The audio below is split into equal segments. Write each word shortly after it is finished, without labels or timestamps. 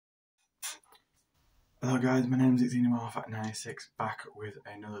Hello guys, my name is Xenomorph at 96, back with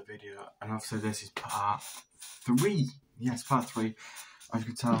another video, and obviously this is part 3. Yes, part 3. As you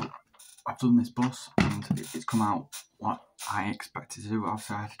can tell, I've done this bus and it's come out what I expected to do.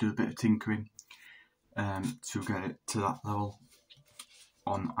 Obviously I had to do a bit of tinkering to get it to that level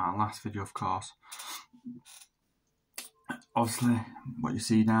on our last video, of course. Obviously what you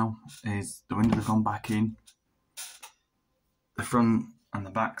see now is the windows have gone back in, the front and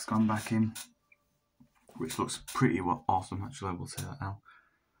the back's gone back in, which looks pretty awesome, actually, I will say that now.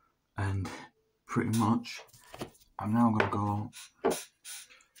 And pretty much, I'm now going to go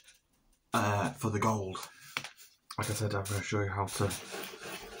for the gold. Like I said, I'm going to show you how to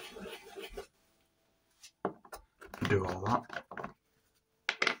do all that.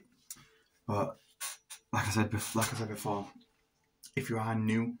 But like I said before, if you are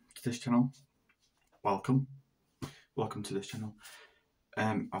new to this channel, welcome to this channel.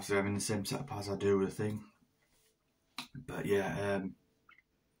 Obviously having the same setup as I do with the thing. But yeah,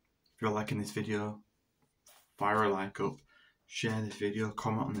 if you're liking this video, fire a like up, share this video,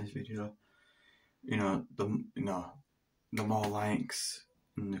 comment on this video. The more likes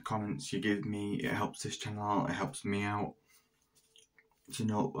and the comments you give me, it helps this channel out, it helps me out. So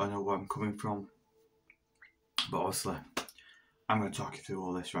I know where I'm coming from. But obviously, I'm going to talk you through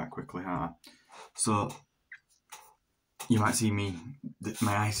all this right quickly, aren't I? So you might see my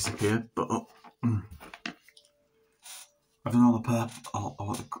eyes disappear, but I've done all the purple, or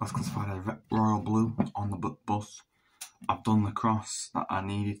what's classified as royal blue on the bus. I've done the cross that I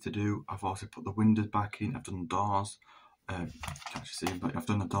needed to do. I've also put the windows back in. I've done the doors. Can't actually see, but I've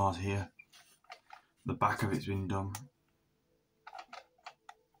done the doors here. The back of it's been done.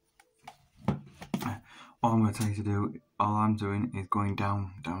 All I'm going to tell you to do, all I'm doing is going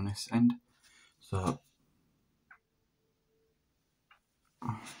down this end. So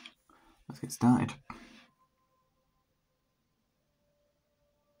let's get started.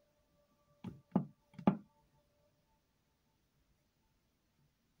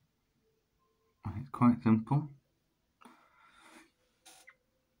 It's quite simple.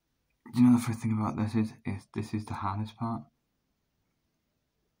 You know, the first thing about this is this is the hardest part.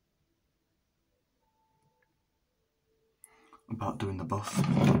 About doing the bus.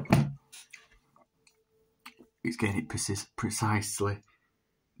 It's getting it precisely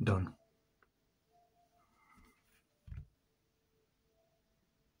done.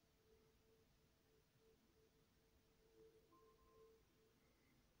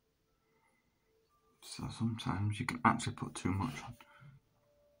 So sometimes you can actually put too much on.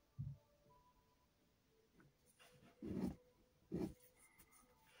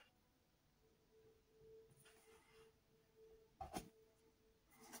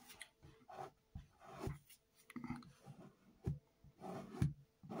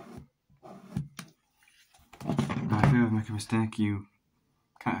 Now if you ever make a mistake, you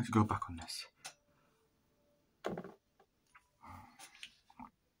can't actually go back on this.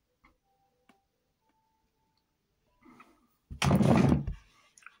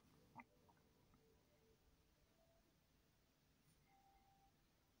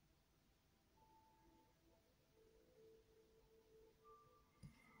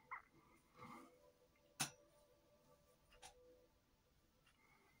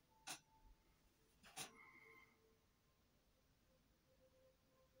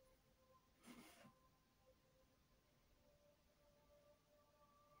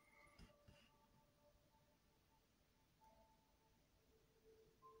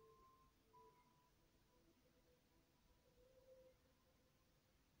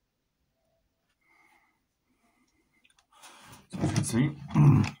 So as you can see,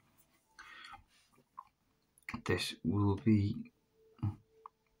 this will be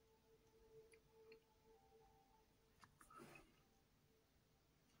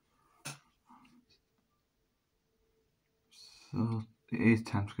so it is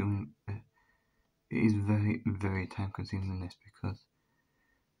time consuming. It is very, very time consuming, this, because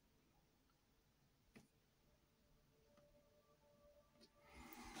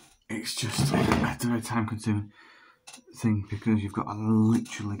it's just a very time consuming thing, because you've got to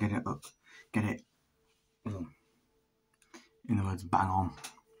literally get it up, in other words, bang on.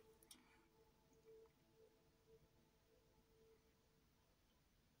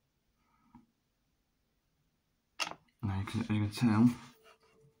 Now as you can tell,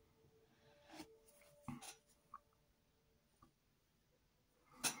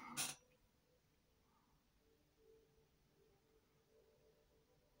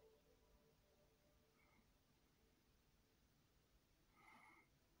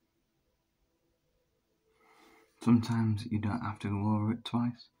 sometimes you don't have to go over it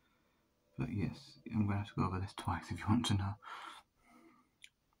twice, But yes, I'm going to have to go over this twice if you want to know.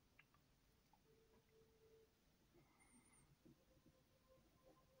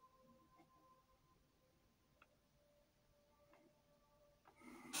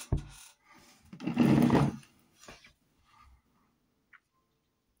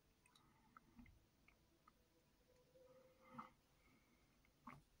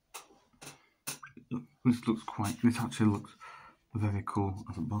 This actually looks very cool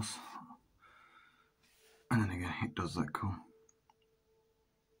as a boss. And then again, it does look cool.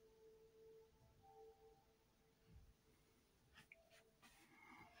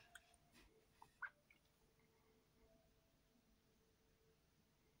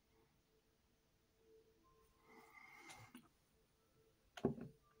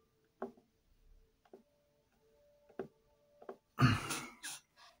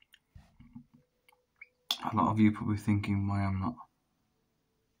 A lot of you probably thinking why I'm not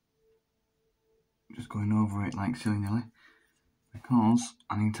just going over it like silly-nilly, because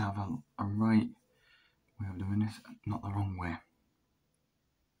I need to have a right way of doing this, not the wrong way.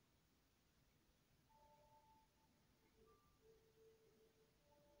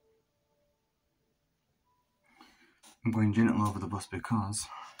 I'm going gentle over the bus because,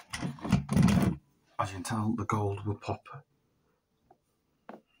 as you can tell, the gold will pop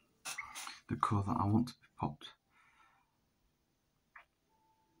the colour that I want to be popped.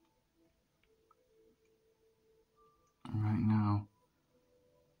 And right now,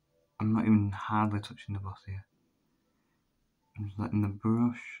 I'm not even hardly touching the bus here. I'm just letting the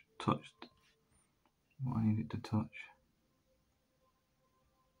brush touch what I need it to touch.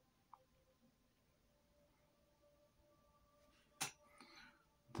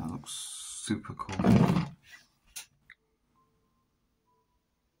 That looks super cool.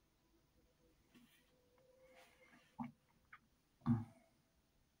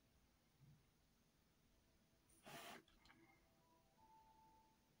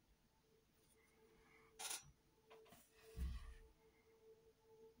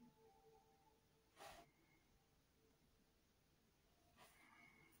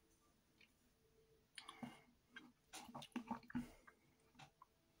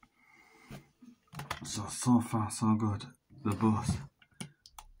 So far so good. The bus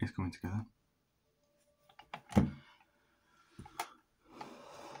is coming together.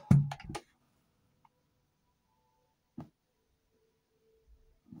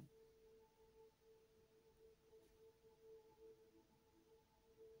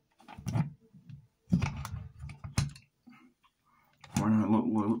 When I look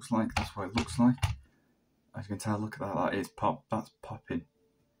what it looks like, that's what it looks like. As you can tell, look at that, that is pop, that's popping.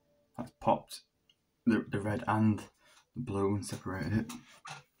 That's popped the red and the blue and separated it.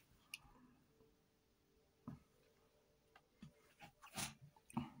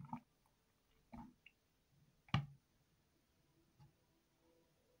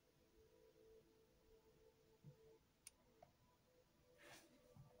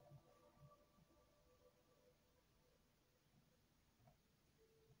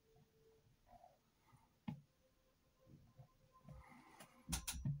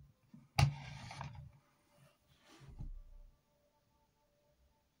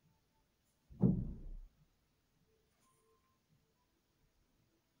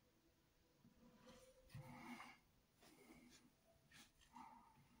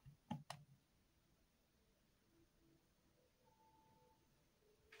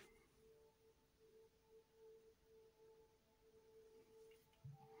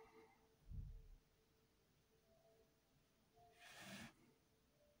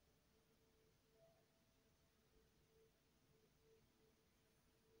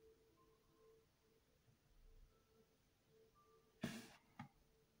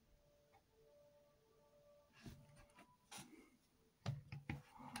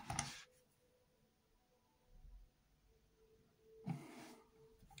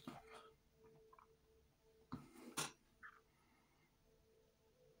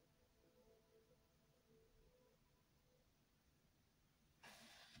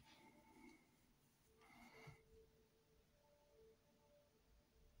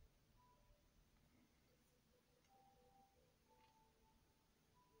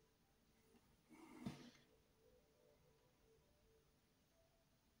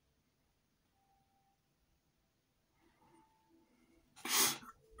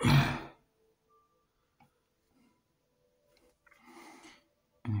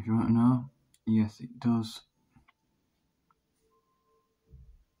 And if you want to know, yes, it does.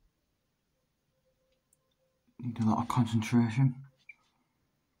 Need a lot of concentration.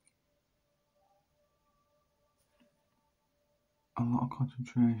 A lot of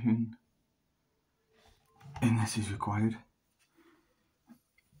concentration unless is required.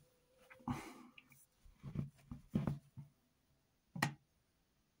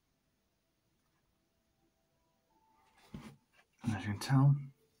 And as you can tell,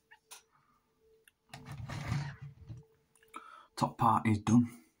 top part is done.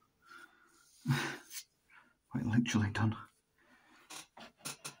 Quite literally done.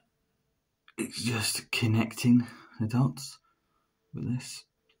 It's just connecting the dots with this.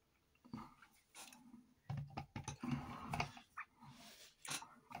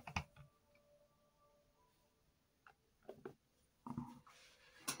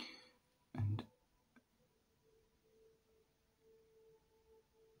 And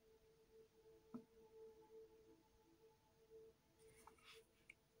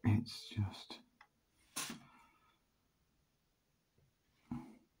it's just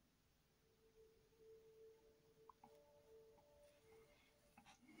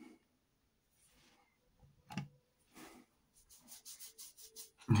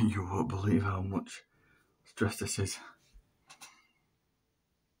you won't believe how much stress this is.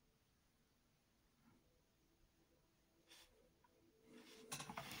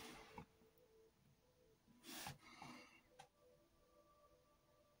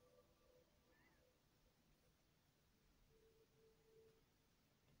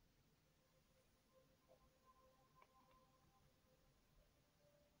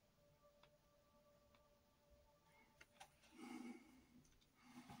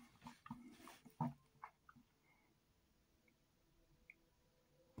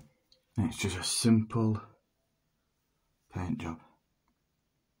 And it's just a simple paint job.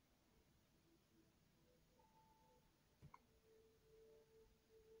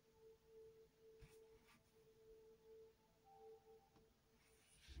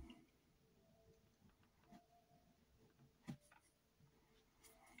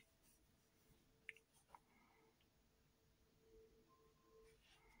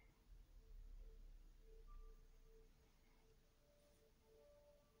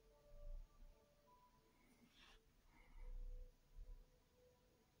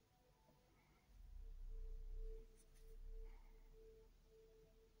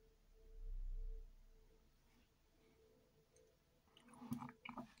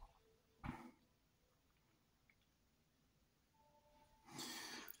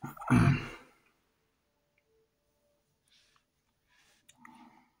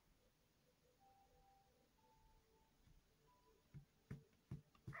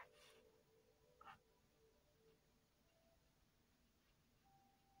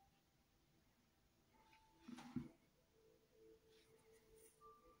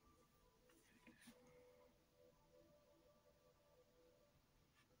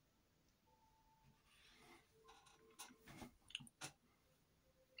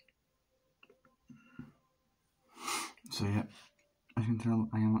 So yeah, as you can tell,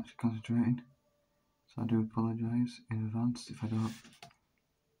 I am actually concentrating. So I do apologise in advance if I don't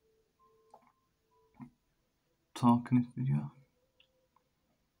talk in this video.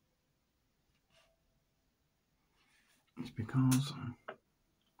 It's because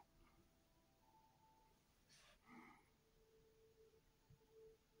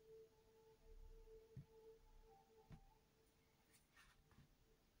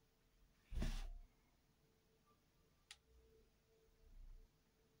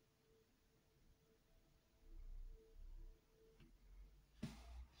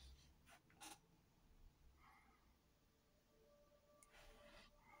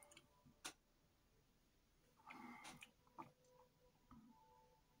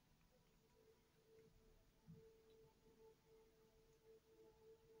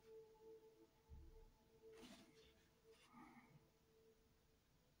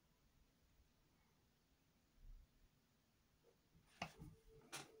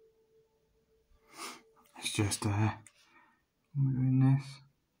it's just I'm doing this.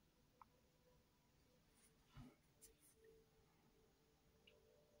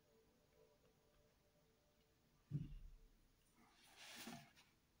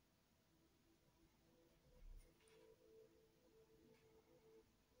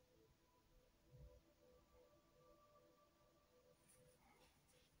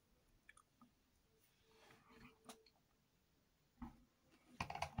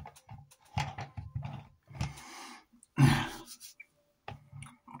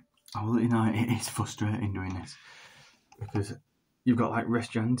 I will let you know, it is frustrating doing this because you've got like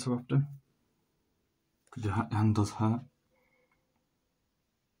rest your hand so often because your hand does hurt.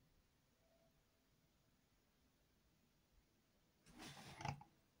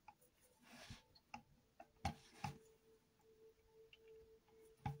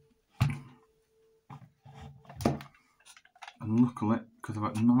 And luckily, because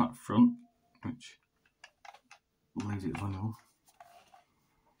I've got none at front, which leaves it vulnerable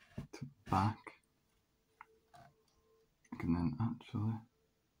to back, I can then actually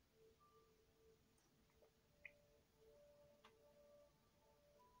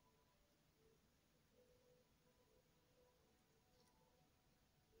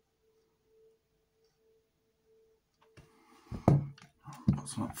put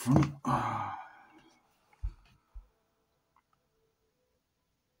some up front.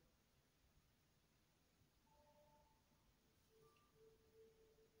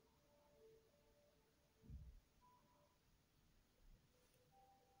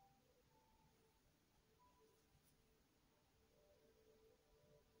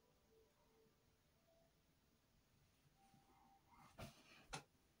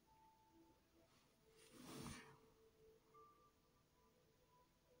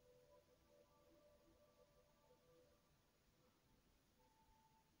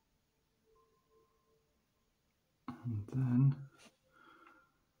 And then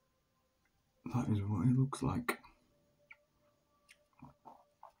that is what it looks like.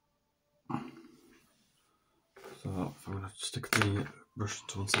 So I'm going to stick the brush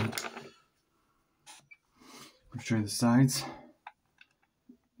to one side. I'll show you the sides.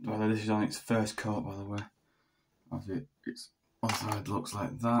 Well, this is on its first coat, by the way. Obviously, it's one side looks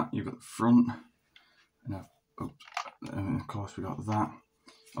like that. You've got the front, and of course we got that.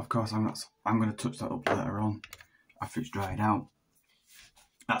 Of course, I'm going to touch that up later on after it's dried out.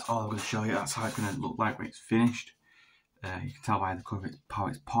 That's all I'm going to show you. That's how it's going to look like when it's finished. You can tell by the cover how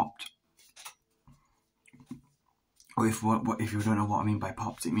it's popped. Or if you don't know what I mean by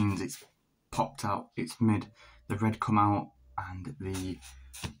popped, it means it's popped out. It's made the red come out and the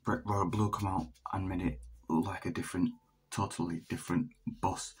royal blue come out and made it look like a totally different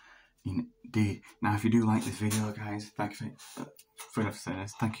bus. Indeed. Now, if you do like this video, guys, thank you for enough saying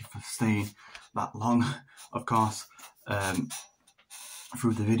this. Thank you for staying that long. Of course,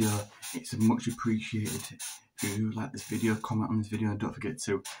 through the video, it's much appreciated. If you do like this video, comment on this video, and don't forget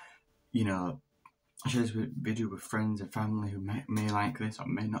to, share this video with friends and family who may like this or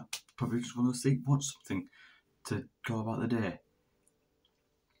may not. Probably just want to watch something to go about the day.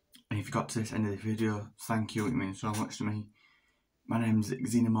 And if you got to this end of the video, thank you. It means so much to me. My name's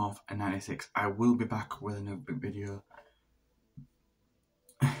Xenomorph 96. I will be back with another video.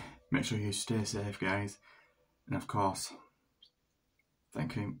 Make sure you stay safe, guys. And of course,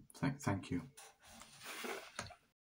 thank you. Thank you.